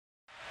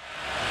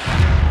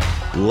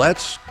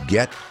Let's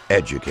get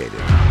educated.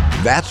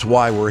 That's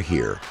why we're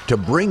here, to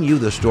bring you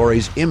the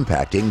stories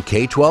impacting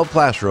K-12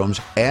 classrooms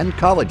and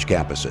college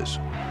campuses.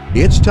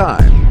 It's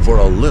time for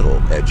a little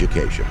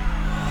education.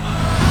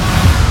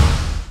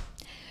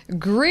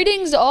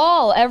 Greetings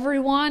all,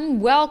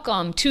 everyone.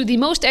 Welcome to the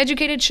most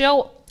educated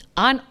show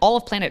on all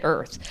of planet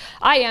Earth.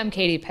 I am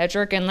Katie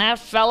Petrick, and that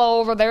fellow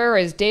over there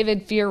is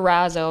David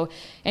Fiorazzo,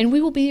 and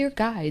we will be your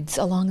guides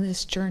along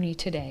this journey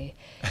today.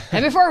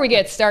 And before we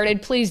get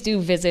started, please do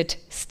visit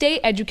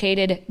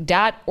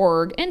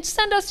stayeducated.org and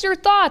send us your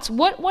thoughts.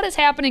 What is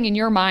happening in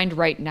your mind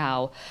right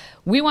now?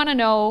 We want to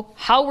know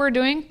how we're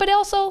doing, but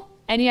also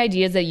any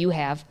ideas that you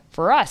have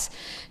for us.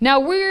 Now,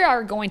 we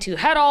are going to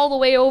head all the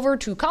way over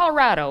to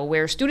Colorado,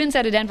 where students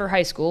at a Denver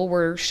high school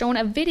were shown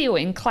a video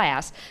in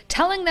class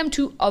telling them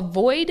to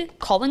avoid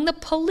calling the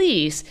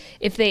police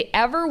if they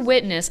ever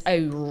witness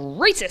a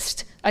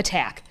racist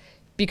attack,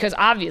 because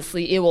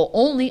obviously it will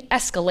only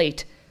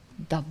escalate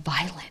the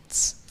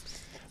violence.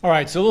 All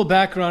right, so a little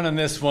background on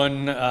this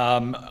one.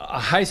 A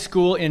high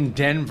school in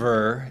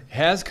Denver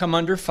has come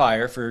under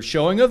fire for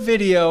showing a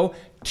video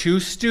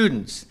to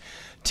students,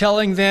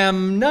 telling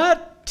them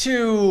not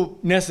to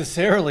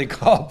necessarily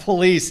call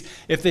police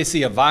if they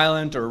see a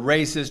violent or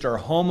racist or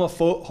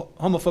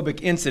homophobic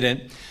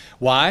incident.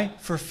 Why?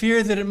 For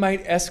fear that it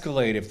might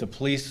escalate if the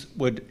police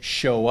would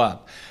show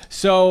up.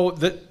 So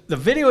the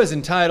video is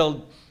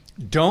entitled,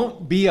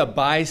 "Don't Be a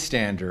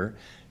Bystander,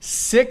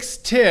 6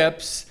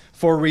 Tips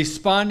for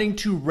Responding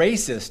to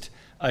Racist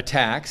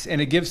Attacks,"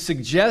 and it gives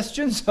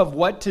suggestions of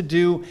what to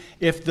do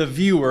if the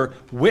viewer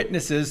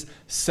witnesses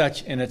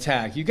such an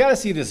attack. You got to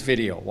see this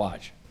video.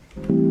 Watch.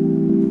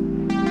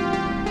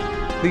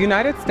 The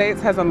United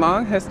States has a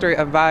long history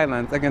of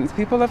violence against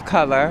people of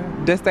color,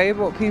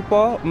 disabled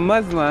people,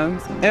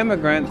 Muslims,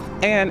 immigrants,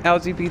 and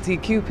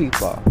LGBTQ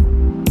people.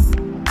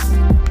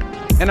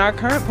 In our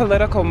current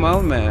political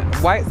moment,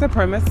 white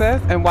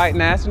supremacists and white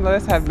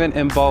nationalists have been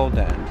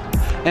emboldened,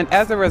 and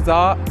as a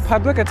result,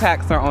 public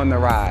attacks are on the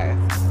rise.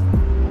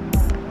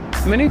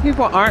 Many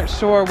people aren't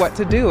sure what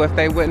to do if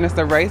they witness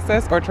a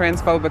racist or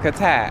transphobic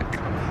attack.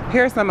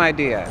 Here are some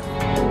ideas.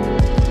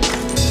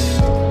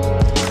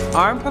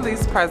 Armed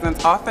police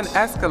presence often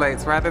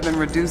escalates rather than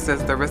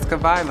reduces the risk of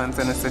violence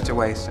in a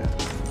situation.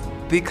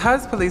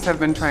 Because police have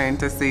been trained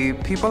to see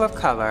people of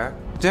color,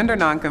 gender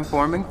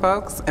nonconforming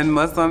folks, and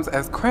Muslims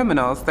as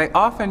criminals, they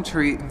often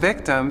treat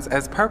victims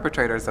as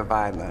perpetrators of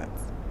violence.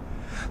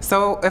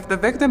 So if the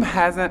victim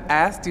hasn't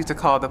asked you to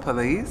call the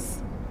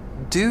police,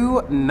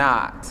 do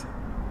not,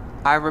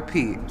 I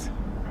repeat,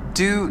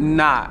 do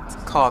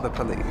not call the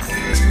police.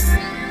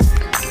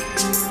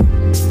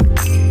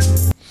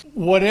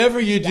 Whatever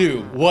you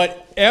do,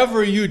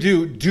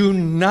 do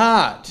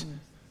not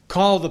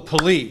call the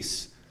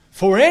police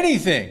for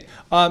anything.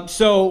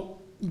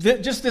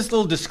 Just this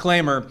little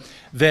disclaimer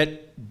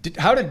that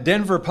how did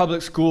Denver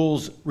Public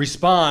Schools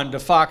respond to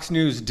Fox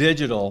News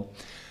Digital?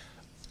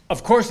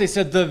 Of course, they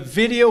said the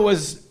video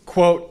was,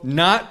 quote,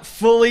 not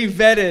fully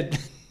vetted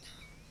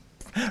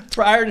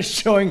prior to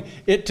showing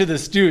it to the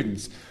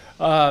students.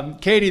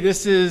 Katie,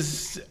 this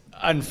is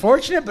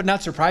unfortunate, but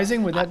not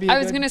surprising. Would that be? I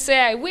was going to say,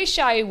 I wish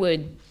I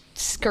would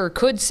or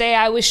could say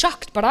I was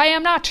shocked, but I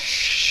am not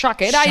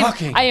shocked.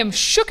 I am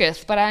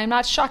shooketh, but I am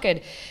not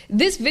shocked.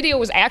 This video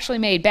was actually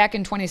made back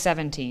in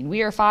 2017.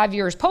 We are 5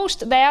 years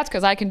post that,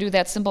 because I can do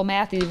that simple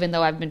math even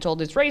though I've been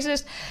told it's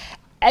racist.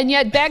 And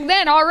yet back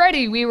then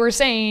already we were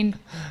saying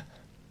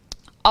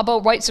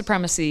about white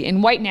supremacy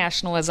and white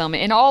nationalism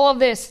and all of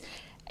this,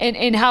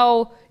 and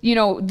how, you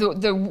know,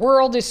 the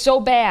world is so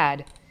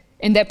bad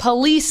and that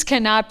police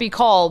cannot be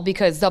called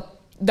because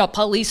the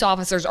police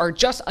officers are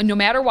just, no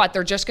matter what,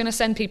 they're just going to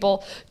send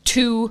people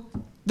to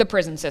the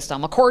prison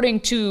system, according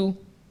to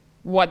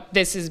what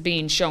this is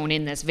being shown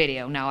in this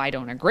video. Now, I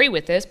don't agree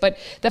with this, but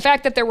the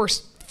fact that there were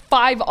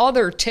 5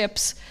 other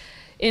tips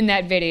in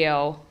that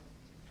video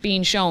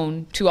being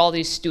shown to all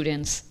these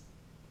students,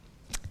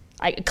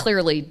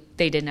 clearly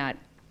they did not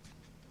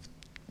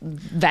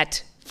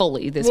vet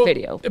fully this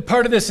video.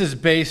 Part of this is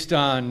based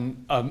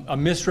on a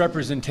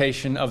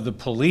misrepresentation of the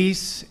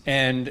police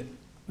and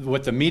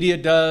what the media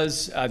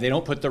does. They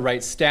don't put the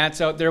right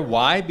stats out there.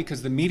 Why?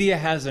 Because the media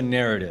has a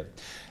narrative.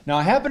 Now,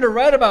 I happen to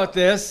write about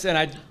this, and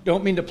I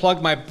don't mean to plug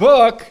my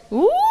book.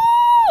 Ooh,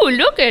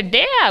 look at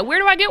that. Where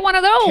do I get one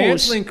of those?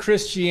 Canceling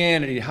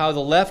Christianity, How the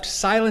Left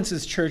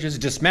Silences Churches,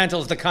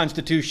 Dismantles the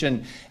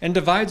Constitution, and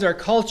Divides Our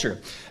Culture.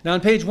 Now,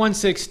 on page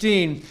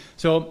 116,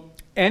 so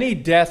any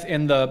death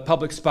in the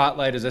public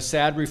spotlight is a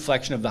sad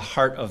reflection of the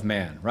heart of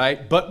man,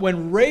 right? But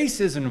when race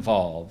is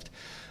involved,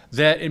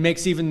 that it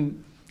makes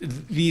even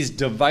these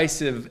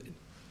divisive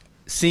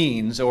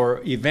scenes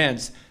or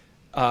events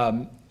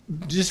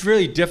just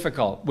really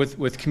difficult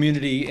with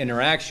community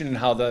interaction, and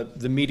how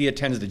the media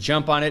tends to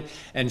jump on it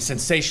and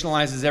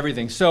sensationalizes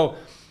everything. So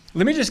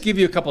let me just give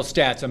you a couple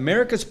stats.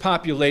 America's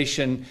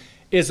population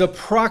is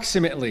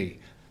approximately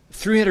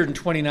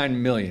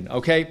 329 million,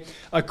 okay?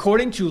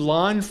 According to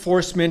law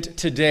enforcement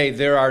today,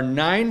 there are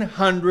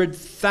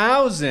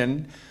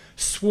 900,000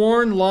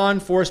 sworn law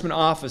enforcement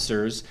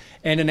officers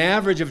and an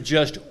average of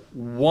just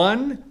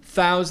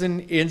 1,000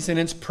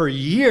 incidents per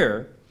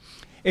year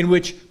in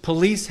which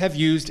police have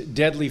used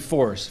deadly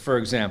force, for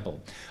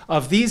example.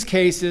 Of these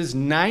cases,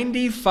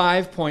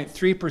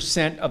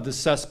 95.3% of the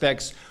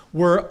suspects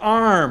were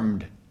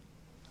armed.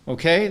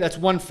 Okay, that's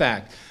one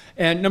fact.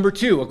 And number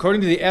two,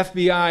 according to the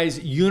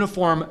FBI's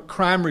Uniform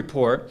Crime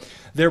Report,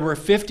 there were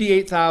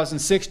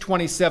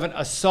 58,627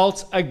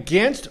 assaults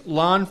against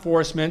law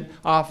enforcement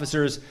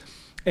officers,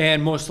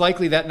 and most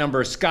likely that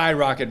number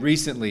skyrocketed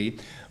recently.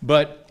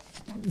 But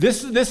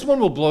this one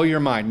will blow your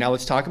mind. Now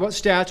let's talk about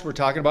stats. We're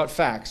talking about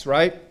facts,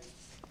 right?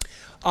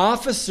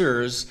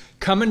 Officers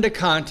come into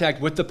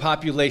contact with the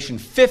population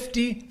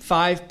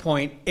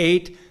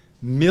 55.8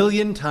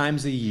 million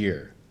times a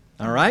year.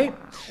 All right?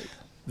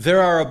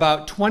 There are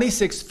about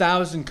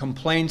 26,000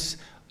 complaints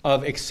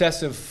of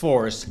excessive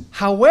force.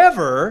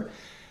 However,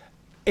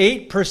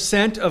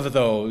 8% of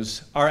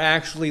those are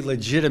actually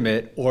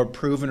legitimate or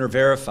proven or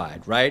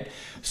verified, right?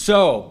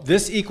 So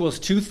this equals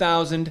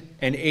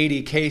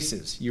 2,080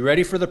 cases. You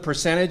ready for the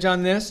percentage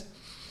on this?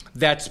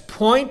 That's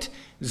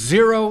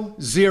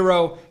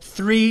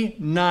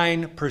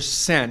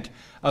 0.0039%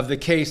 of the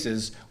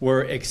cases where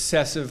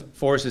excessive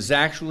force is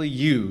actually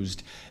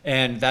used,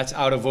 and that's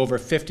out of over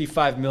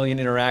 55 million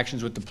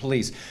interactions with the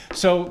police.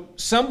 So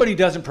somebody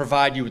doesn't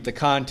provide you with the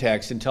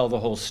context and tell the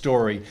whole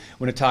story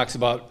when it talks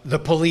about the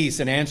police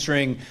and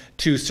answering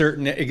to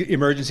certain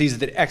emergencies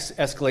that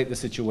escalate the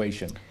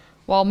situation.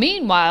 Well,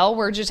 meanwhile,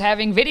 we're just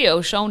having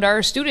videos shown to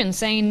our students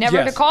saying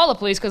never to call the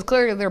police because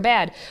clearly they're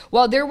bad.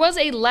 Well, there was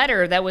a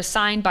letter that was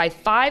signed by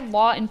 5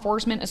 law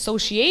enforcement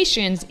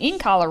associations in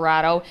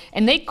Colorado,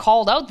 and they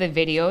called out the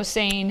video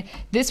saying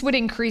this would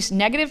increase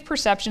negative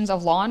perceptions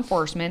of law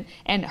enforcement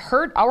and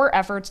hurt our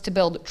efforts to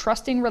build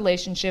trusting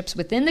relationships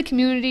within the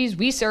communities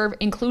we serve,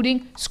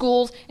 including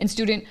schools and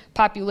student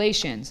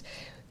populations.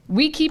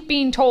 We keep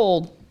being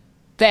told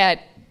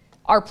that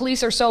our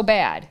police are so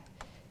bad.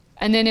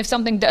 And then if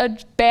something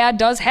bad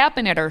does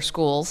happen at our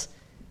schools,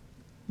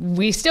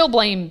 we still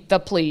blame the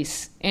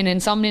police, and in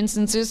some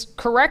instances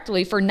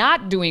correctly, for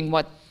not doing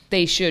what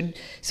they should.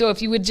 So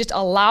if you would just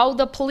allow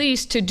the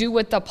police to do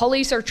what the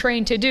police are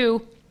trained to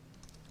do,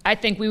 I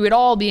think we would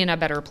all be in a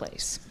better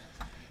place.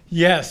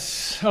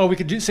 Yes. Oh, we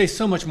could say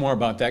so much more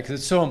about that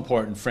because it's so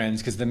important,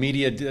 friends, because the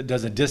media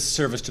does a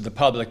disservice to the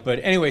public.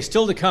 But anyway,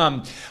 still to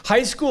come,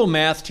 high school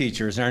math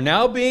teachers are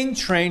now being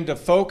trained to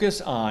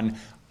focus on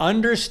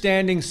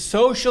understanding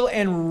social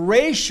and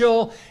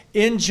racial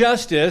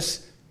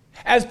injustice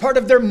as part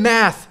of their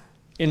math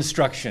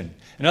instruction.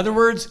 In other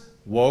words,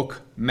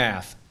 woke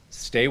math.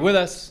 Stay with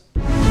us.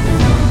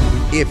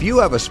 If you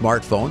have a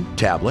smartphone,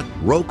 tablet,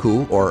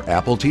 Roku, or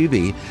Apple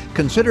TV,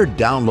 consider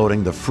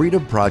downloading the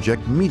Freedom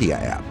Project Media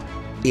app.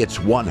 It's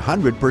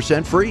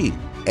 100% free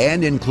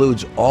and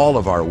includes all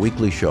of our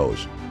weekly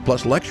shows,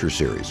 plus lecture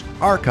series,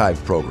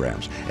 archive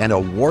programs, and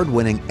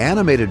award-winning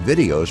animated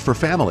videos for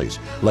families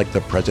like the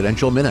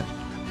Presidential Minute,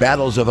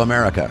 Battles of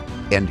America,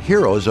 and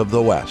Heroes of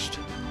the West.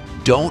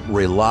 Don't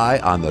rely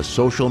on the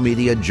social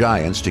media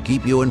giants to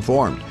keep you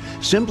informed.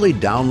 Simply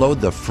download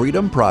the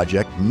Freedom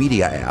Project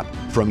Media app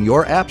from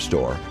your app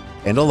store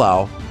and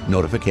allow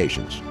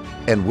notifications.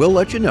 And we'll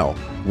let you know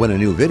when a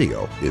new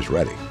video is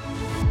ready.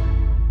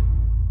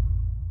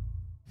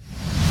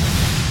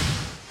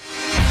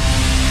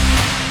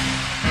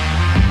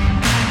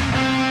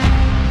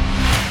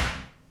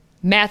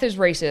 Math is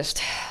racist.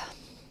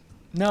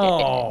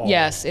 No.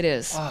 Yes, it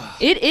is.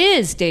 It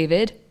is,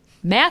 David.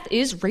 Math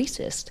is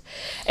racist.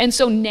 And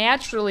so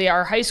naturally,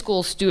 our high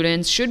school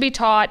students should be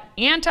taught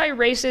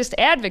anti-racist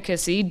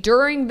advocacy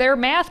during their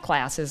math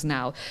classes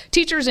now.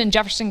 Teachers in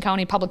Jefferson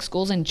County Public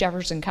Schools in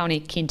Jefferson County,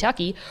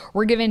 Kentucky,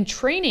 were given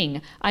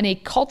training on a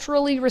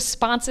culturally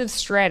responsive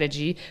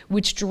strategy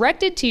which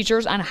directed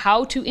teachers on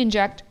how to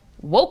inject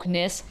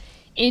wokeness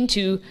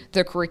into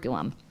the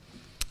curriculum.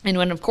 And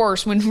when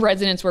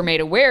residents were made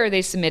aware,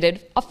 they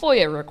submitted a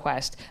FOIA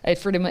request, a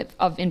Freedom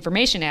of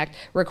Information Act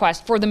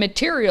request for the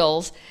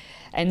materials.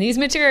 And these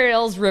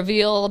materials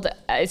revealed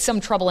some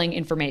troubling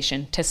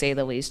information, to say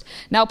the least.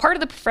 Now, part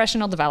of the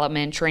professional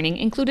development training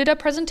included a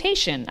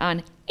presentation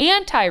on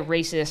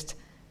anti-racist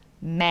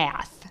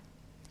math.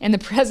 And the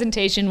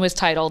presentation was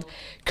titled,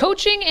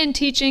 Coaching and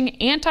Teaching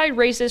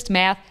Anti-Racist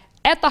Math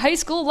at the High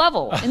School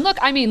Level. And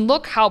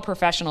look how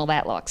professional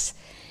that looks.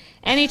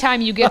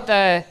 Anytime you get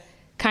the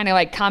kind of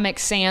like Comic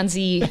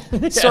Sans-y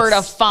sort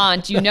of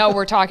font, you know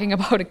we're talking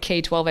about a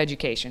K-12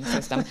 education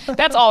system.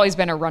 That's always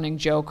been a running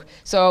joke.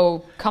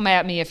 So come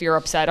at me if you're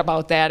upset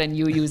about that and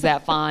you use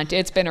that font.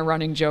 It's been a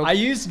running joke. I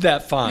used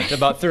that font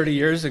about 30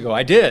 years ago.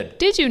 I did.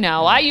 Did you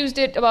now? I used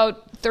it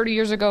about 30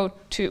 years ago,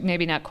 too.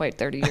 Maybe not quite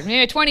 30 years,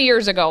 maybe 20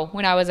 years ago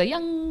when I was a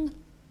young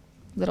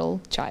little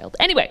child.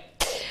 Anyway,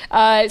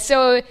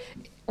 so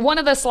one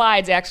of the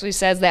slides actually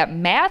says that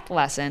math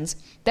lessons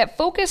that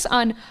focus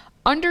on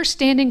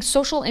understanding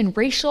social and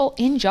racial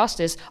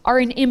injustice are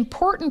an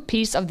important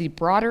piece of the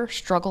broader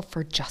struggle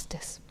for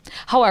justice.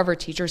 However,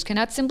 teachers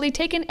cannot simply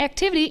take an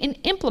activity and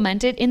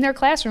implement it in their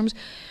classrooms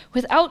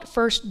without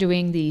first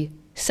doing the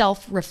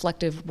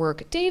self-reflective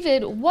work.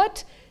 David,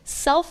 what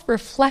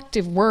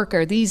self-reflective work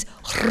are these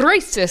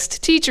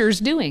racist teachers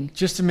doing?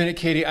 Just a minute,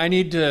 Katie. I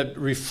need to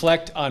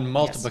reflect on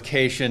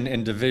multiplication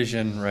and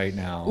division right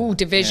now. Ooh,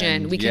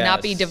 division. We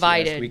cannot be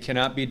divided. Yes, we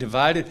cannot be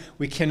divided.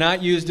 We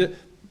cannot use it.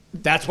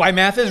 That's why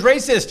math is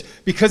racist,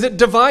 because it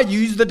divides. You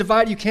use the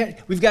divide. You can't.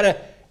 We've got to.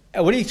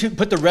 What do you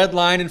put the red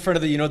line in front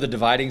of the the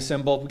dividing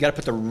symbol? We got to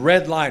put the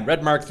red line,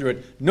 red mark through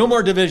it. No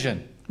more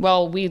division.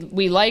 Well, we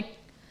like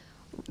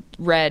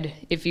red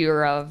if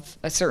you're of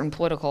a certain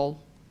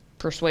political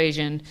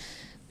persuasion,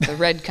 the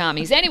red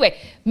commies. Anyway,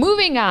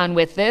 moving on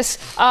with this,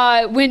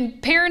 when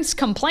parents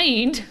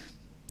complained,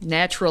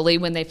 naturally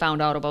when they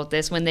found out about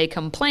this, when they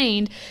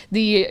complained,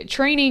 the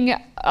training,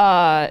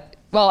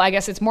 well, I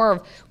guess it's more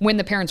of when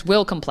the parents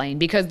will complain,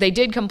 because they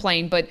did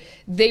complain, but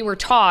they were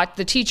taught,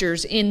 the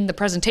teachers, in the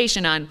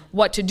presentation on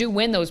what to do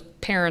when those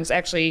parents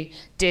actually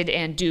did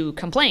and do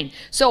complain.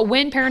 So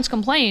when parents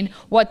complain,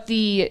 what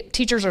the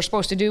teachers are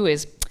supposed to do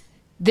is,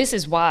 this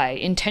is why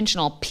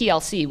intentional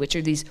PLC, which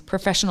are these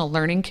professional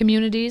learning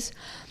communities,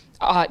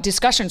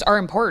 discussions are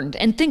important,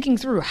 and thinking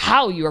through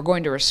how you are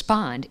going to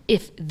respond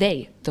if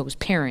those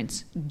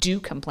parents, do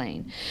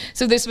complain.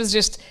 So this was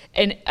just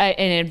an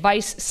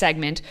advice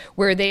segment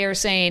where they are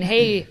saying,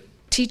 hey,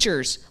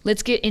 teachers,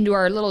 let's get into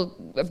our little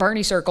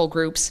Barney Circle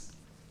groups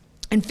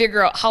and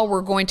figure out how we're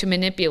going to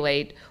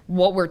manipulate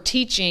what we're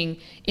teaching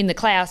in the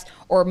class,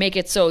 or make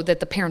it so that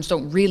the parents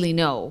don't really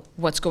know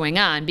what's going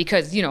on,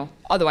 because,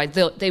 otherwise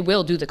they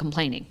will do the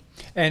complaining.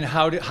 And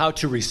how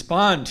to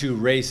respond to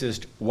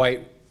racist,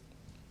 white,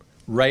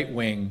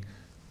 right-wing,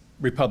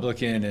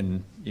 Republican,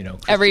 and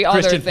every Christian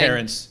other thing.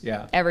 Parents.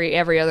 Yeah.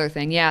 Every other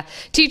thing. Yeah.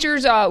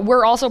 Teachers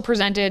were also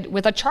presented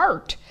with a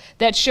chart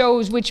that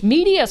shows which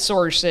media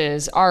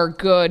sources are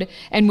good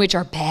and which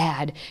are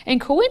bad.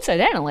 And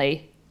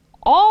coincidentally,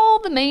 all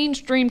the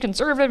mainstream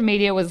conservative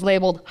media was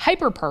labeled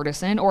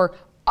hyper-partisan or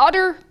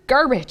utter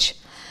garbage.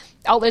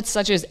 Outlets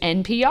such as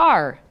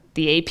NPR,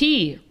 the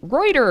AP,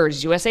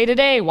 Reuters, USA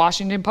Today,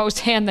 Washington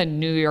Post, and the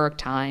New York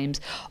Times,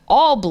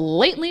 all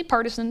blatantly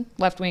partisan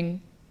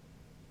left-wing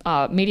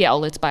media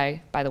outlets, by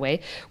the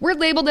way, were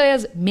labeled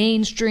as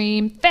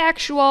mainstream,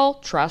 factual,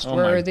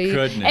 trustworthy.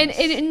 Oh my goodness.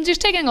 And just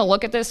taking a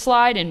look at this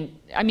slide, and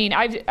I mean,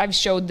 I've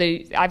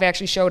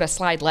actually showed a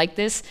slide like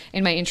this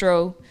in my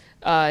intro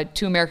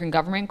to American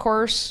government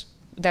course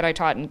that I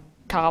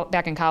taught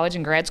back in college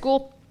and grad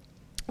school.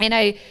 And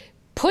I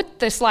put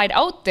the slide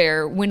out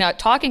there when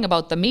talking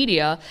about the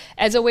media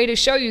as a way to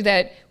show you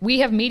that we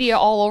have media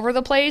all over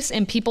the place,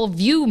 and people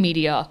view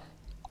media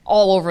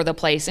all over the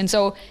place. And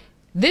so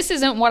this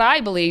isn't what I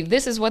believe.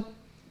 This is what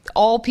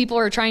all people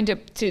are trying to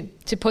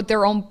put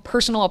their own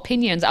personal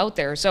opinions out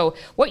there. So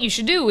what you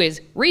should do is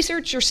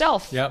research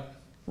yourself. Yep.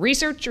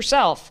 Research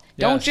yourself.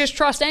 Yes. Don't just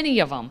trust any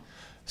of them.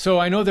 So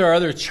I know there are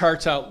other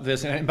charts out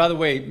this, and by the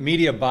way,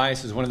 media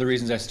bias is one of the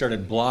reasons I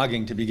started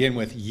blogging to begin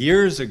with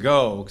years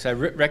ago, because I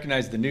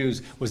recognized the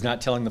news was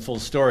not telling the full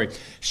story.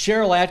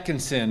 Cheryl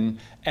Atkinson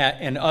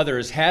and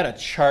others had a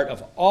chart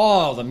of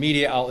all the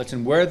media outlets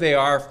and where they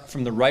are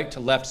from the right to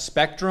left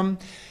spectrum.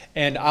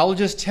 And I'll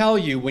just tell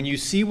you, when you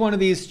see one of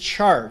these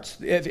charts,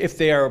 if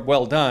they are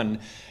well done,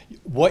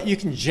 what you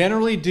can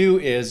generally do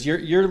is,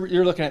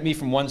 you're looking at me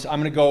from one, so I'm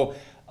going to go,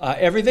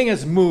 everything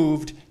has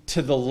moved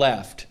to the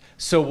left.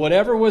 So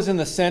whatever was in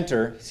the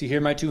center, see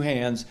here my two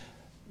hands,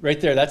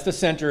 right there, that's the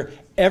center.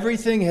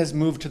 Everything has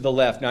moved to the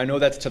left. Now I know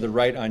that's to the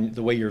right on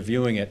the way you're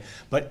viewing it,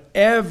 but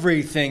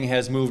everything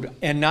has moved,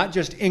 and not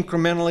just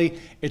incrementally,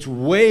 it's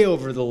way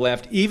over the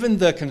left. Even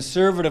the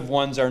conservative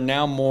ones are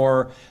now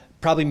more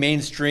probably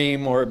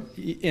mainstream or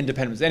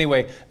independents.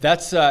 Anyway,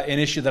 that's an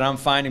issue that I'm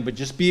finding, but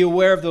just be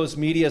aware of those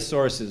media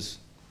sources.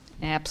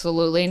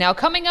 Absolutely. Now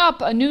coming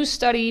up, a new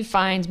study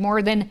finds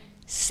more than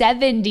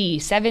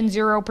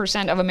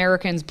 70% of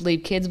Americans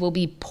believe kids will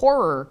be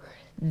poorer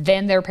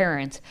than their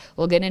parents.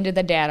 We'll get into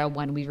the data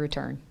when we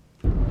return.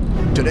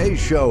 Today's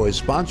show is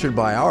sponsored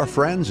by our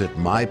friends at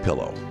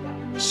MyPillow.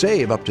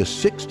 Save up to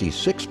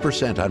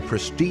 66% on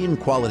pristine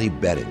quality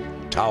bedding,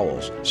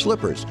 towels,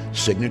 slippers,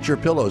 signature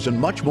pillows, and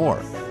much more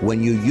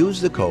when you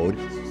use the code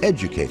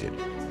EDUCATED.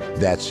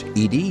 That's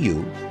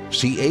EDUCATED.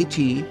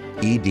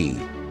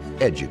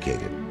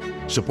 Educated.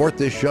 Support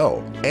this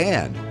show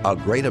and a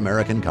great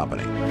American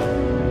company.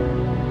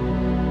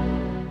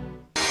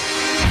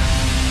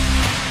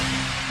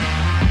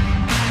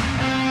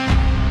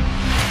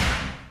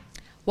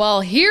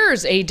 Well,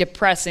 here's a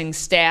depressing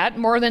stat.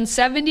 More than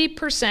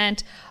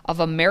 70% of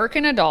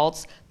American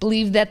adults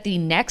believe that the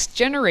next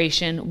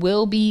generation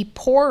will be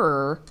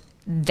poorer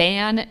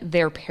than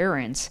their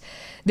parents.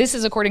 This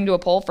is according to a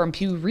poll from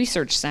Pew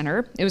Research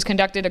Center. It was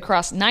conducted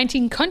across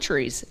 19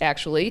 countries,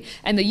 actually,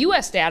 and the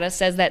U.S. data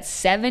says that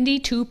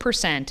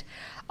 72%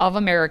 of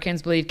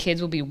Americans believe kids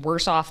will be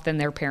worse off than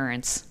their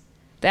parents.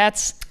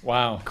 That's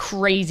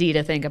crazy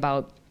to think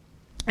about.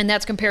 And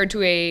that's compared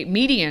to a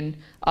median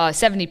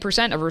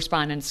 70% of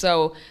respondents.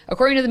 So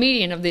according to the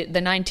median of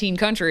the 19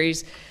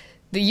 countries,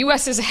 The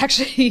U.S. is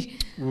actually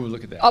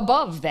look at that.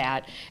 above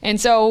that. And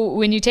so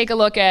when you take a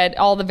look at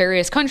all the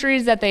various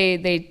countries that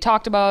they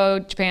talked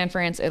about, Japan,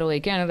 France, Italy,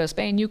 Canada,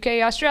 Spain,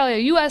 UK, Australia,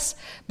 US,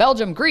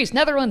 Belgium, Greece,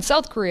 Netherlands,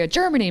 South Korea,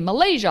 Germany,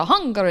 Malaysia,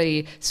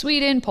 Hungary,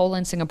 Sweden,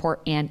 Poland, Singapore,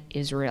 and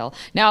Israel.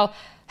 Now,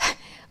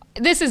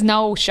 this is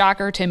no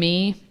shocker to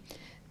me.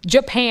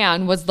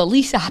 Japan was the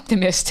least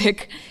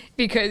optimistic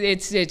because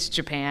it's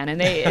Japan,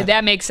 and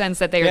that makes sense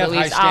that they are the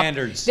least. High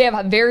standards. They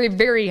have very,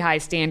 very high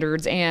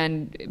standards,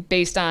 and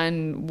based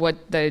on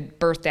what the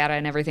birth data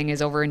and everything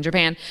is over in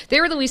Japan,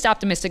 they were the least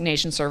optimistic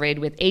nation surveyed,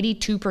 with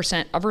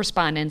 82% of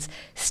respondents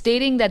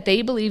stating that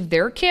they believe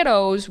their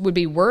kiddos would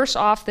be worse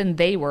off than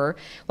they were,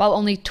 while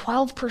only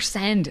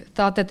 12%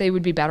 thought that they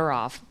would be better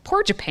off.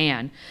 Poor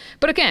Japan.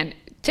 But again,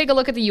 take a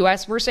look at the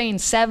U.S. We're saying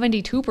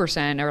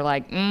 72% are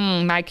like,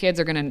 my kids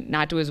are going to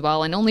not do as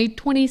well, and only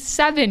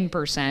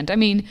 27%. I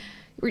mean,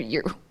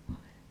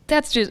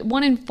 that's just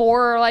 1 in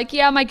 4 are like,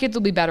 yeah, my kids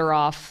will be better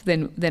off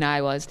than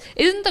I was.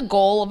 Isn't the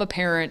goal of a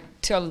parent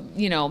to,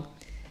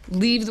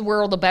 leave the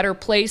world a better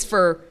place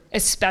for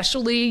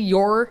especially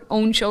your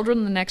own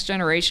children, the next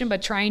generation,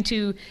 but trying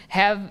to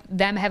have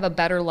them have a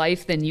better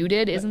life than you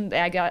did?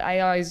 I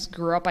always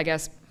grew up, I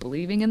guess,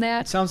 believing in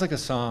that. It sounds like a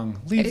song.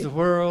 Leave the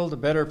world a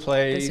better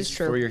place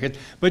for your kids.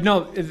 But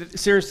no,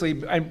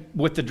 seriously,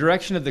 with the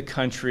direction of the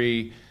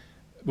country,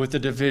 with the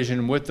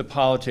division, with the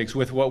politics,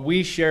 with what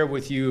we share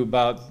with you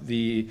about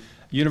the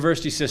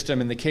university system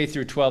and the K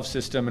through 12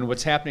 system and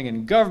what's happening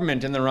in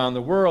government and around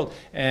the world.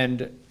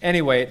 And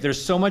anyway,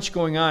 there's so much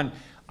going on.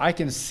 I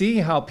can see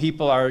how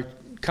people are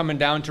coming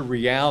down to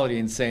reality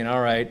and saying, all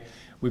right,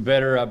 we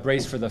better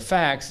brace for the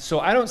facts. So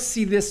I don't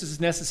see this as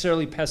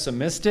necessarily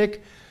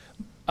pessimistic,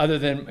 other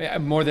than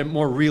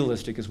more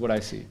realistic is what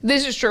I see.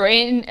 This is true.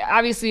 And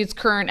obviously it's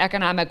current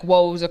economic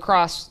woes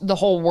across the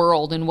whole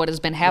world and what has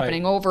been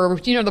happening over,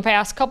 the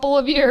past couple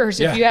of years,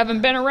 if you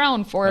haven't been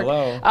around for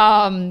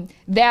it.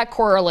 That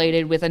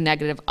correlated with a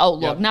negative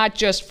outlook, not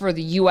just for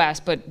the U.S.,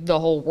 but the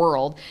whole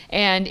world.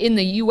 And in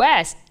the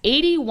U.S.,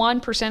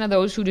 81% of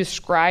those who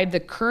described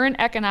the current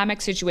economic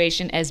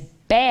situation as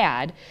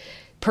bad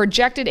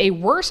projected a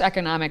worse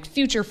economic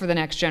future for the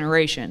next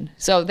generation.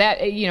 So that,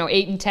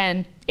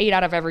 8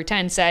 out of every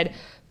 10 said,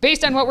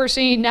 based on what we're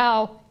seeing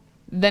now,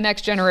 the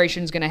next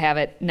generation is going to have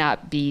it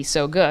not be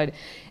so good.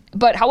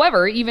 But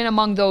however, even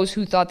among those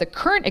who thought the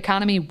current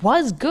economy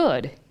was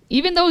good,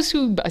 even those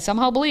who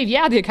somehow believe,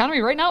 the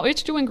economy right now,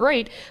 it's doing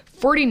great,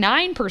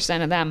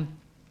 49% of them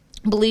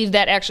believe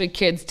that actually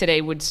kids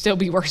today would still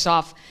be worse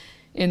off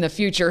in the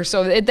future.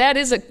 So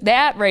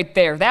that right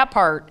there, that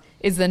part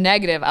is the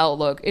negative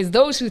outlook, is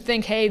those who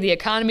think, hey, the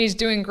economy is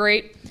doing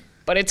great,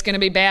 but it's going to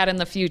be bad in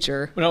the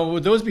future. Well,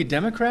 would those be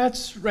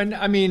Democrats?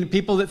 I mean,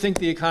 people that think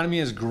the economy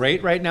is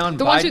great right now, and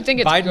the ones who think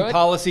it's Biden good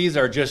policies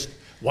are just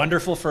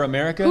wonderful for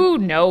America? Who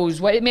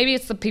knows? Maybe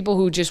it's the people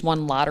who just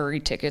won lottery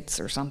tickets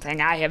or something.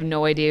 I have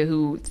no idea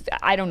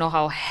I don't know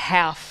how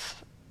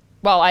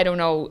I don't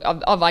know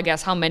of I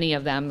guess how many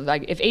of them.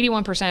 Like if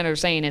 81% are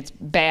saying it's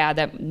bad,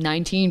 that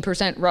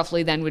 19%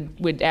 roughly then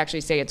would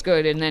actually say it's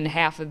good, and then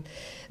half of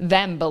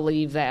them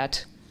believe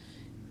that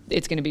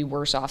it's going to be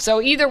worse off.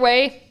 So either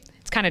way,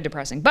 it's kind of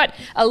depressing. But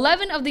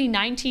 11 of the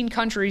 19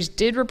 countries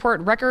did report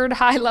record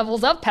high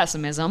levels of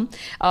pessimism,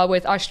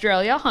 with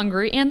Australia,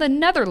 Hungary, and the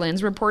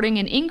Netherlands reporting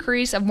an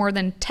increase of more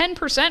than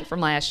 10%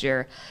 from last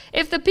year.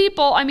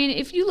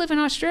 If you live in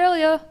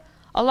Australia,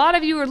 a lot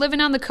of you are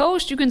living on the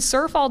coast, you can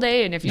surf all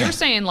day, and if you're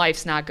saying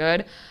life's not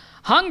good,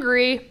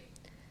 Hungary,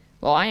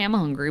 well, I am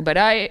hungry, but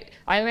I'm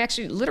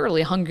actually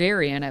literally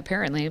Hungarian,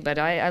 apparently, but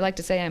I like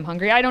to say I'm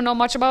hungry. I don't know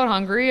much about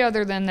Hungary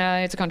other than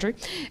it's a country.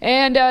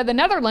 And the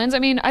Netherlands,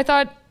 I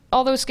thought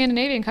all those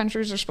Scandinavian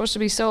countries are supposed to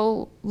be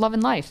so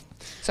loving life.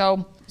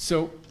 So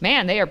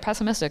man, they are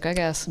pessimistic, I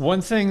guess.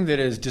 One thing that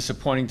is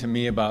disappointing to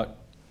me about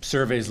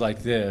surveys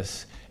like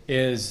this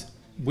is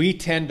we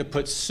tend to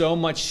put so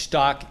much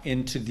stock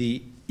into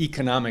the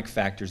economic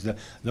factors,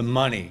 the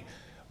money,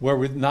 where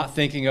we're not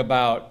thinking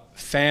about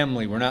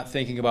family, we're not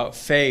thinking about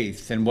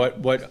faith and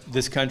what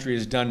this country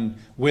has done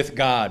with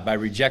God by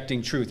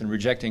rejecting truth and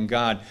rejecting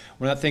God.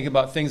 We're not thinking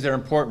about things that are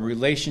important,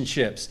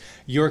 relationships,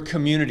 your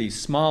community,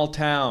 small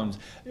towns.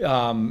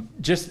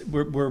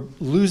 We're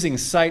losing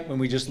sight when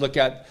we just look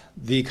at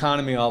the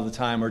economy all the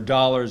time, or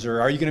dollars,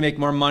 or are you going to make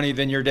more money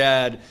than your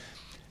dad?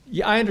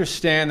 Yeah, I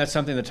understand that's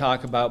something to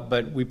talk about,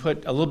 but we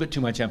put a little bit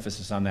too much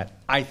emphasis on that,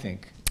 I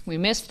think. We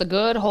missed the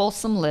good,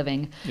 wholesome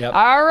living. Yep.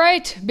 All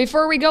right,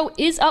 Before We Go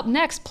is up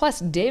next.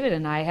 Plus, David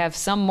and I have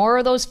some more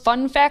of those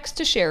fun facts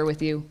to share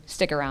with you.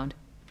 Stick around.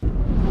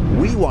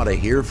 We want to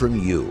hear from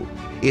you.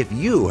 If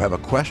you have a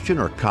question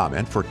or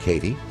comment for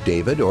Katie,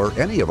 David, or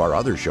any of our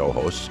other show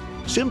hosts,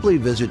 simply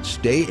visit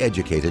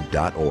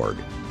stayeducated.org.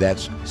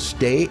 That's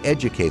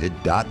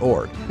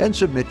stayeducated.org, and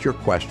submit your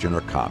question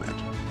or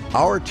comment.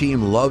 Our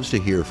team loves to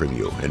hear from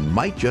you and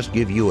might just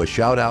give you a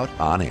shout out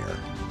on air.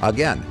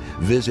 Again,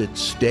 visit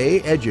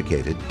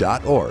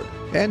stayeducated.org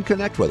and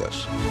connect with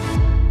us.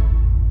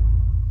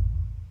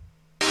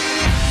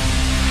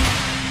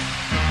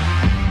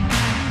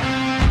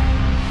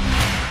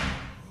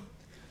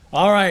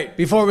 All right,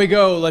 before we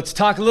go, let's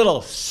talk a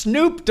little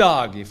Snoop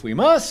Dogg, if we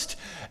must,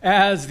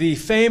 as the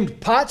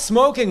famed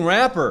pot-smoking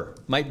rapper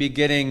might be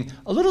getting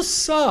a little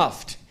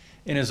soft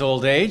in his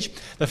old age.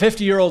 The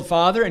 50-year-old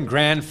father and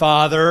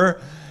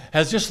grandfather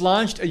has just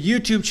launched a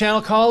YouTube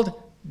channel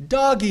called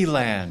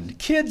Doggyland,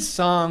 kids'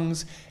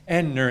 songs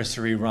and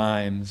nursery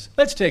rhymes.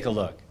 Let's take a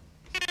look.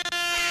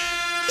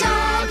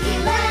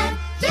 Doggyland,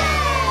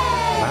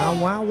 yeah!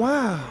 Wow, wow,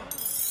 wow.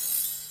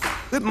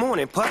 Good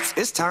morning, pups.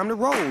 It's time to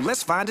roll.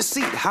 Let's find a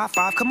seat. High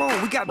five, come on.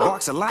 We got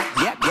barks a lot.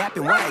 Yap, yap,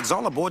 and wags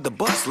all aboard the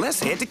bus. Let's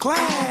head to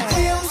class.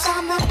 Wheels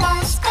on the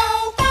bus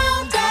go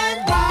round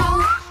and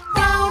round,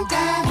 round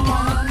and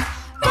round,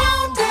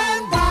 round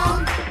and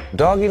round.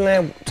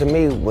 Doggyland, to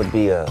me, would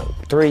be a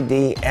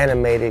 3D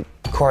animated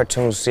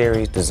cartoon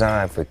series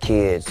designed for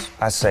kids.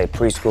 I say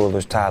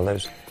preschoolers,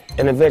 toddlers,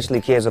 and eventually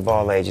kids of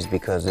all ages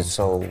because it's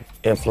so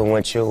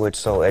influential, it's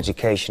so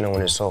educational,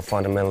 and it's so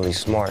fundamentally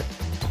smart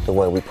the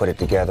way we put it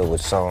together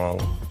with song,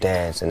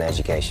 dance, and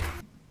education.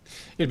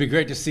 It'd be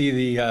great to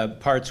see the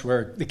parts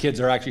where the kids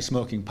are actually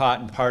smoking pot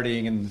and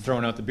partying and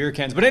throwing out the beer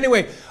cans. But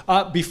anyway,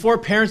 before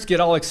parents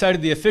get all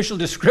excited, the official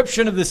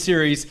description of the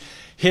series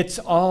hits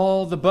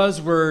all the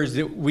buzzwords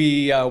that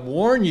we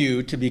warn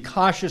you to be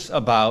cautious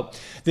about.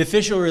 The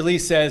official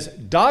release says,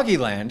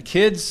 Doggyland,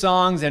 kids,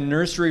 songs, and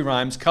nursery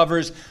rhymes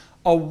covers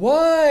a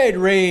wide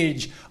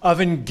range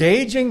of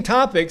engaging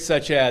topics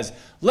such as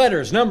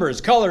letters, numbers,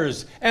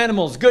 colors,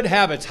 animals, good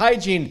habits,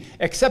 hygiene,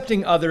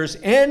 accepting others,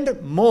 and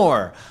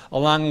more,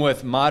 along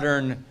with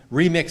modern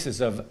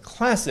remixes of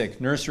classic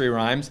nursery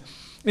rhymes.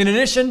 In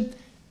addition,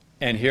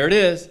 and here it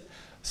is,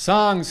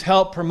 songs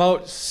help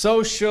promote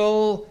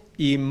social,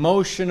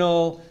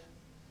 emotional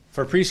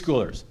for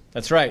preschoolers.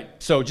 That's right.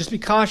 So just be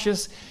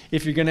cautious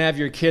if you're going to have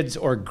your kids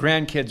or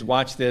grandkids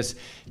watch this.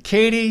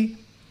 Katie,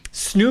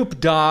 Snoop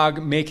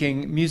Dogg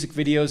making music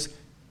videos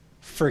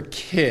for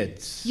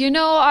kids. You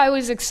know, I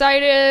was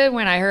excited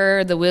when I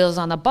heard the wheels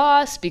on the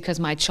bus because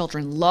my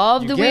children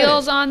love the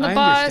wheels on the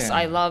bus.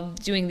 I love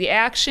doing the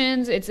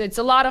actions. It's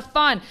a lot of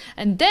fun.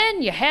 And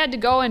then you had to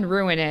go and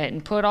ruin it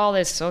and put all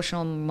this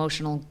social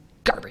emotional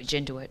garbage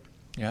into it.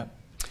 Yeah.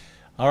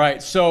 All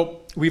right.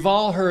 So we've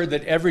all heard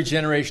that every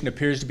generation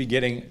appears to be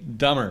getting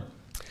dumber,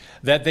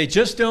 that they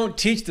just don't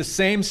teach the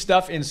same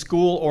stuff in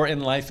school or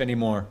in life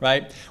anymore,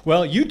 right?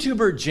 Well,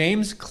 YouTuber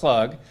James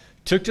Klug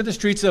took to the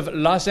streets of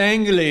Los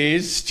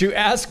Angeles to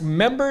ask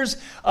members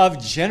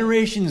of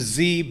Generation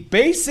Z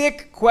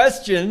basic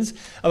questions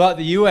about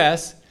the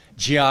U.S.,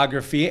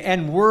 geography,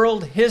 and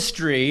world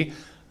history,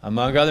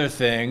 among other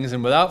things.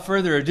 And without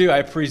further ado,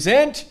 I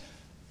present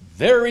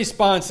their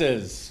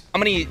responses. How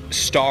many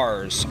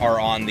stars are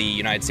on the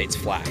United States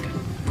flag?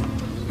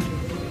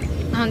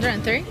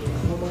 103.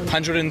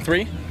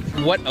 103?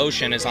 What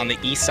ocean is on the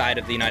east side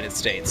of the United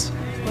States?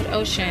 What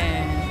ocean?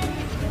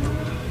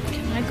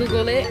 Can I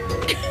Google it?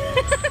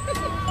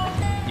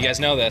 You guys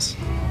know this.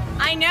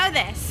 I know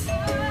this.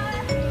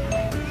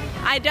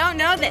 I don't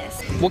know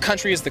this. What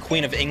country is the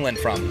Queen of England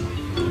from?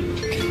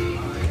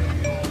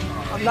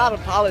 I'm not a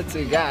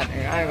politics guy,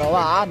 I ain't gonna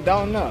lie, I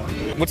don't know.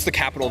 What's the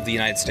capital of the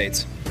United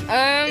States?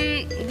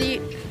 There's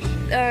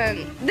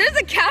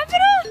a capital?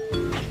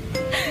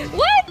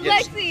 What?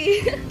 Yes.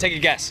 Lexi. Take a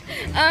guess.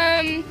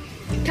 I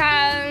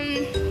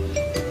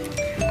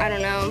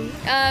don't know.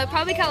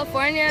 Probably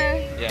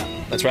California. Yeah,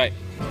 that's right.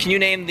 Can you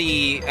name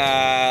the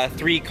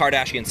 3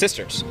 Kardashian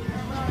sisters?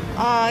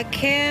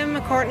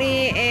 Kim,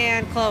 Kourtney,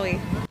 and Khloe.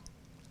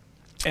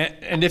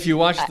 And if you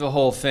watch the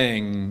whole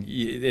thing,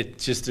 it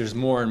just, there's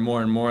more and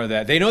more and more of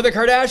that. They know the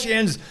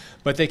Kardashians,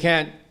 but they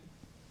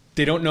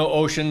don't know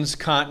oceans,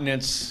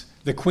 continents,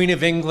 the Queen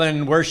of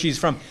England, where she's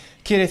from.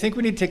 Kid, I think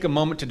we need to take a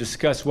moment to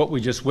discuss what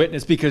we just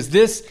witnessed, because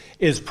this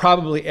is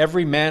probably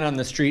every man on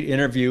the street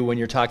interview when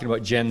you're talking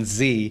about Gen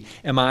Z.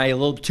 Am I a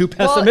little too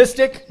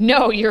pessimistic? Well,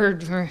 no, you're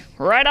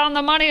right on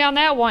the money on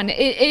that one.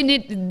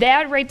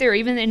 That right there,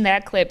 even in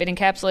that clip, it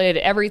encapsulated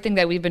everything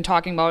that we've been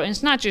talking about. And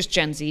it's not just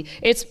Gen Z.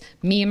 It's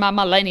me and my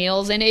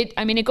millennials. And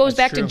it goes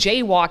back to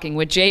jaywalking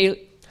with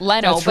Jay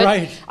Leno. That's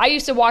right. I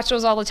used to watch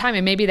those all the time,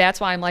 and maybe that's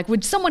why I'm like,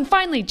 would someone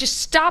finally just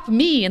stop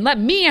me and let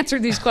me answer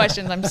these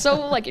questions? I'm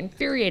so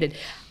infuriated.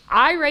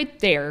 I right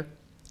there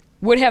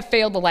would have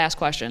failed the last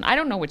question. I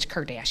don't know which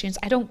Kardashians.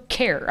 I don't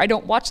care. I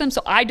don't watch them,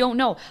 so I don't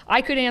know.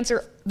 I could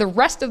answer the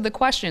rest of the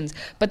questions.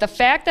 But the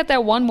fact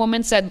that one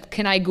woman said,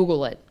 can I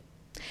Google it?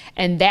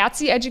 And that's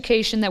the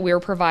education that we're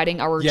providing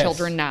our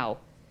children now.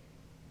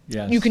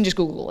 Yes. You can just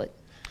Google it.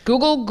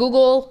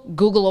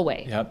 Google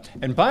away. Yep.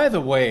 And by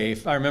the way,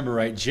 if I remember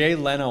right, Jay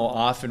Leno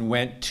often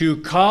went to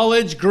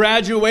college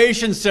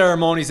graduation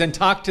ceremonies and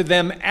talked to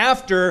them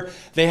after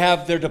they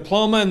have their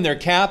diploma and their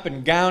cap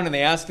and gown, and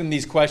they ask them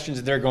these questions,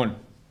 and they're going,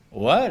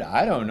 what?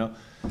 I don't know.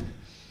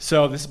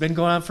 So this has been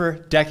going on for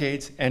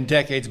decades and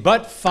decades.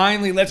 But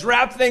finally, let's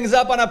wrap things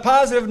up on a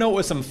positive note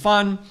with some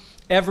fun.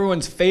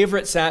 Everyone's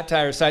favorite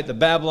satire site, the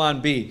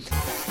Babylon Bee.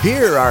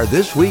 Here are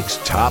this week's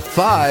top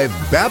 5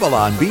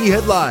 Babylon Bee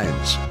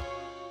headlines.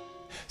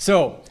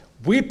 So,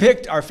 We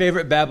picked our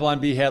favorite Babylon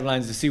Bee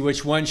headlines to see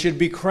which one should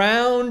be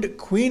crowned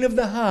Queen of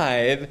the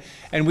Hive.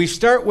 And we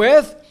start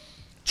with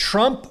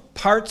Trump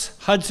parts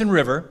Hudson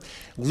River,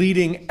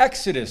 leading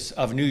exodus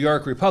of New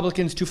York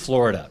Republicans to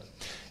Florida.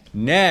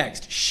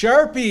 Next,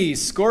 Sharpie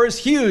scores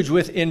huge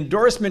with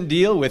endorsement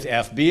deal with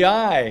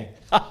FBI.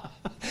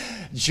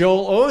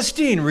 Joel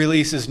Osteen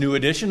releases new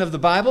edition of the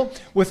Bible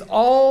with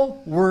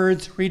all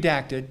words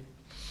redacted.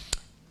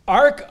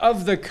 Ark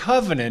of the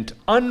Covenant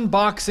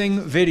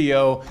unboxing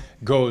video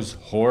goes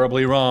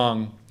horribly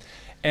wrong.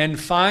 And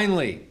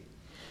finally,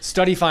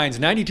 study finds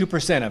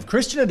 92% of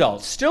Christian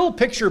adults still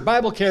picture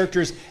Bible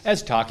characters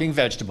as talking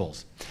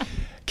vegetables.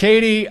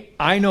 Katie,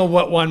 I know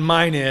what one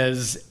mine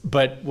is,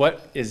 but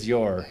what is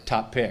your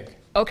top pick?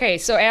 Okay,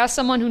 so as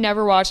someone who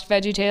never watched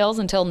VeggieTales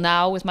until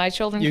now with my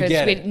children, You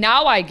get it.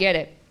 now I get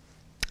it.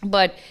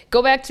 But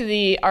go back to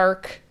the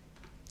Ark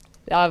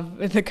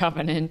of the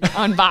Covenant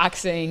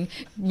unboxing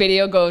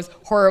video goes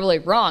horribly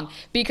wrong,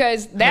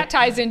 because that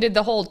ties into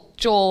the whole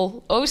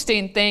Joel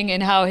Osteen thing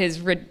and how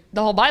the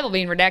whole Bible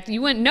being redacted.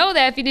 You wouldn't know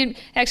that if you didn't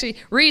actually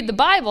read the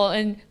Bible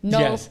and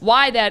know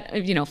why that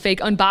fake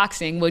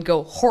unboxing would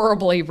go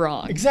horribly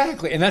wrong.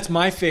 Exactly, and that's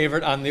my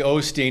favorite on the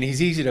Osteen.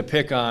 He's easy to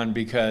pick on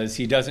because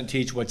he doesn't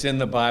teach what's in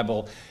the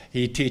Bible.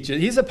 He teaches.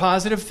 He's a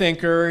positive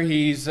thinker.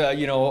 He's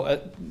he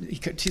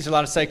teaches a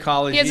lot of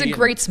psychology. He has a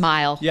great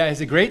smile. Yeah, he has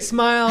a great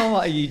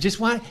smile. You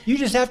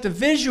just have to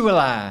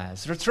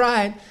visualize. That's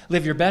right.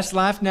 Live your best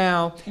life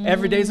now.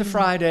 Every day's a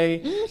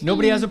Friday.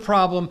 Nobody has a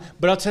problem.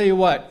 But I'll tell you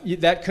what,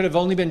 that could have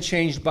only been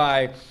changed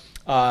by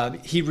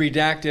he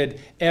redacted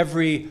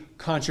every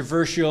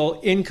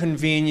controversial,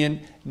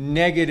 inconvenient,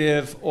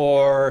 negative,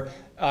 or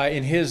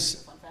in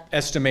his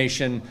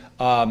estimation,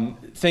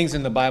 things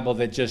in the Bible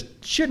that just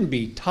shouldn't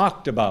be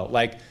talked about,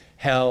 like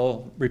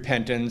hell,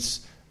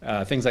 repentance,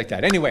 things like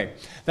that. Anyway,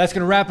 that's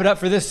going to wrap it up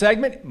for this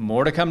segment.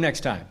 More to come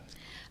next time.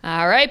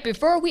 All right,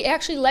 before we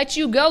actually let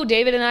you go,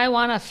 David and I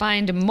want to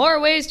find more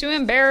ways to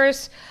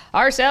embarrass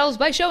ourselves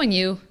by showing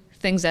you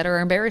things that are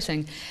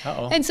embarrassing.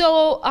 Uh-oh. And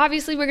so,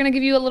 obviously, we're going to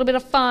give you a little bit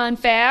of fun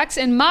facts.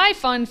 And my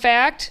fun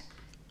fact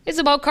is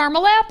about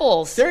caramel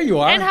apples. There you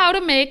are. And how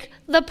to make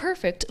the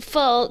perfect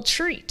fall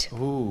treat.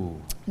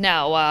 Ooh.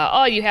 Now,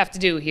 all you have to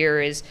do here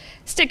is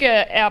stick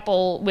an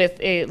apple with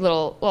a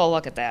little,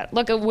 look at that.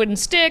 Look, a wooden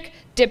stick,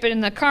 dip it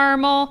in the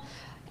caramel.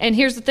 And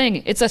here's the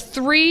thing. It's a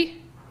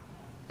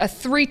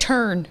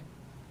three-turn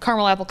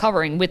caramel apple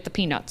covering with the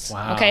peanuts.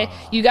 Wow. Okay?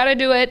 You got to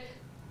do it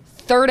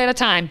third at a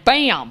time.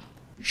 Bam!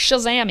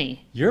 Shazammy.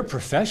 You're a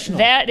professional.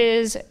 That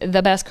is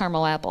the best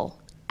caramel apple.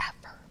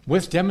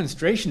 With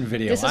demonstration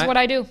video. This is what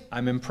I do.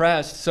 I'm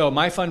impressed. So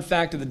my fun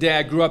fact of the day,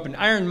 I grew up in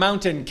Iron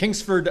Mountain,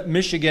 Kingsford,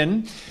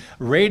 Michigan.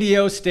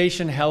 Radio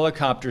station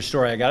helicopter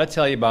story. I got to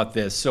tell you about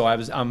this. So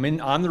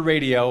I'm on the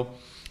radio,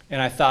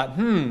 and I thought,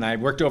 I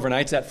worked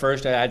overnights at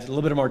first. I had a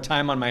little bit more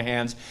time on my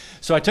hands.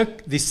 So I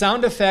took the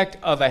sound effect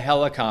of a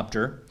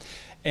helicopter,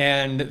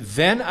 and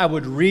then I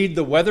would read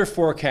the weather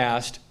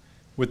forecast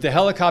with the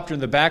helicopter in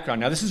the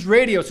background. Now, this is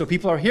radio, so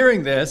people are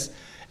hearing this,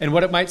 and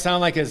what it might sound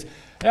like is,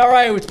 all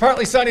right, it's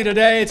partly sunny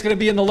today. It's going to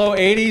be in the low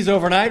 80s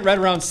overnight, right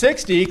around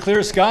 60,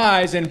 clear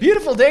skies, and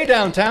beautiful day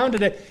downtown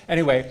today.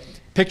 Anyway,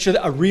 picture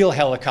a real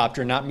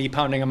helicopter, not me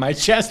pounding on my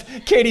chest.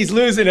 Katie's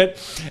losing it.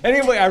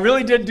 Anyway, I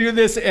really did do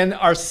this, and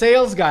our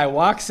sales guy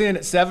walks in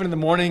at 7 in the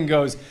morning and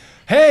goes,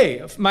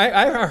 hey,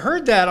 I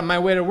heard that on my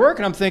way to work,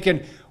 and I'm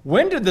thinking,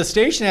 when did the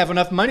station have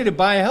enough money to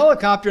buy a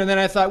helicopter? And then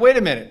I thought, wait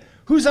a minute.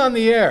 Who's on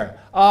the air?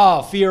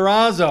 Oh,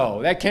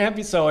 Fiorazzo. That can't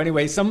be so.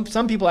 Anyway, some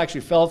people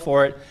actually fell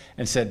for it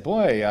and said,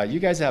 boy, you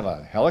guys have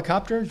a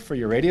helicopter for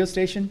your radio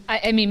station?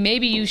 I mean,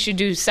 maybe you should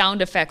do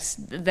sound effects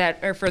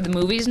that are for the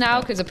movies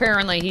now, because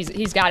apparently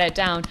he's got it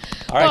down.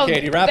 All right,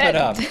 Katie, wrap it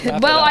up.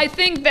 I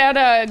think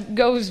that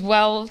goes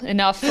well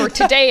enough for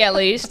today at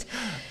least.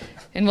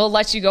 And we'll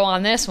let you go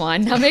on this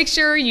one. Now make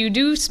sure you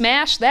do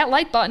smash that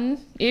like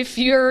button if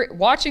you're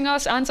watching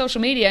us on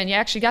social media and you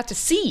actually got to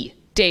see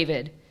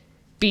David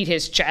beat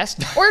his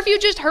chest, or if you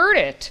just heard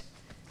it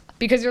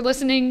because you're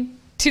listening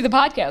to the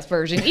podcast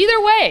version.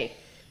 Either way,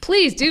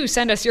 please do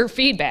send us your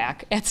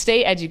feedback at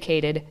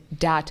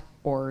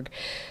stayeducated.org.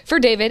 For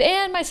David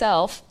and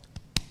myself,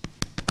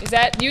 is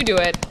that you do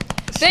it.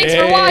 Thanks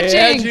for watching,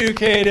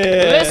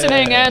 educated,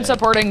 listening, and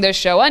supporting this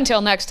show.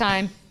 Until next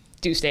time,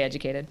 do stay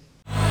educated.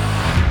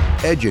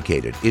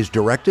 Educated is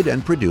directed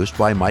and produced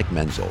by Mike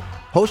Menzel.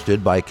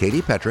 Hosted by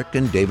Katie Petrick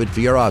and David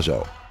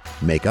Fiorazzo.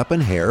 Makeup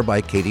and hair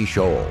by Katie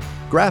Scholl.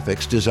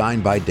 Graphics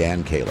designed by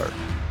Dan Kaler.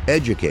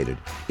 Educated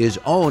is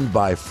owned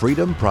by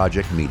Freedom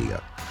Project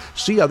Media.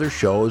 See other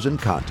shows and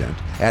content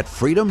at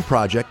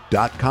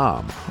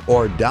freedomproject.com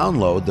or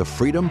download the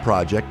Freedom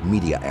Project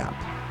Media app.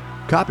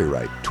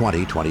 Copyright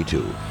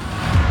 2022.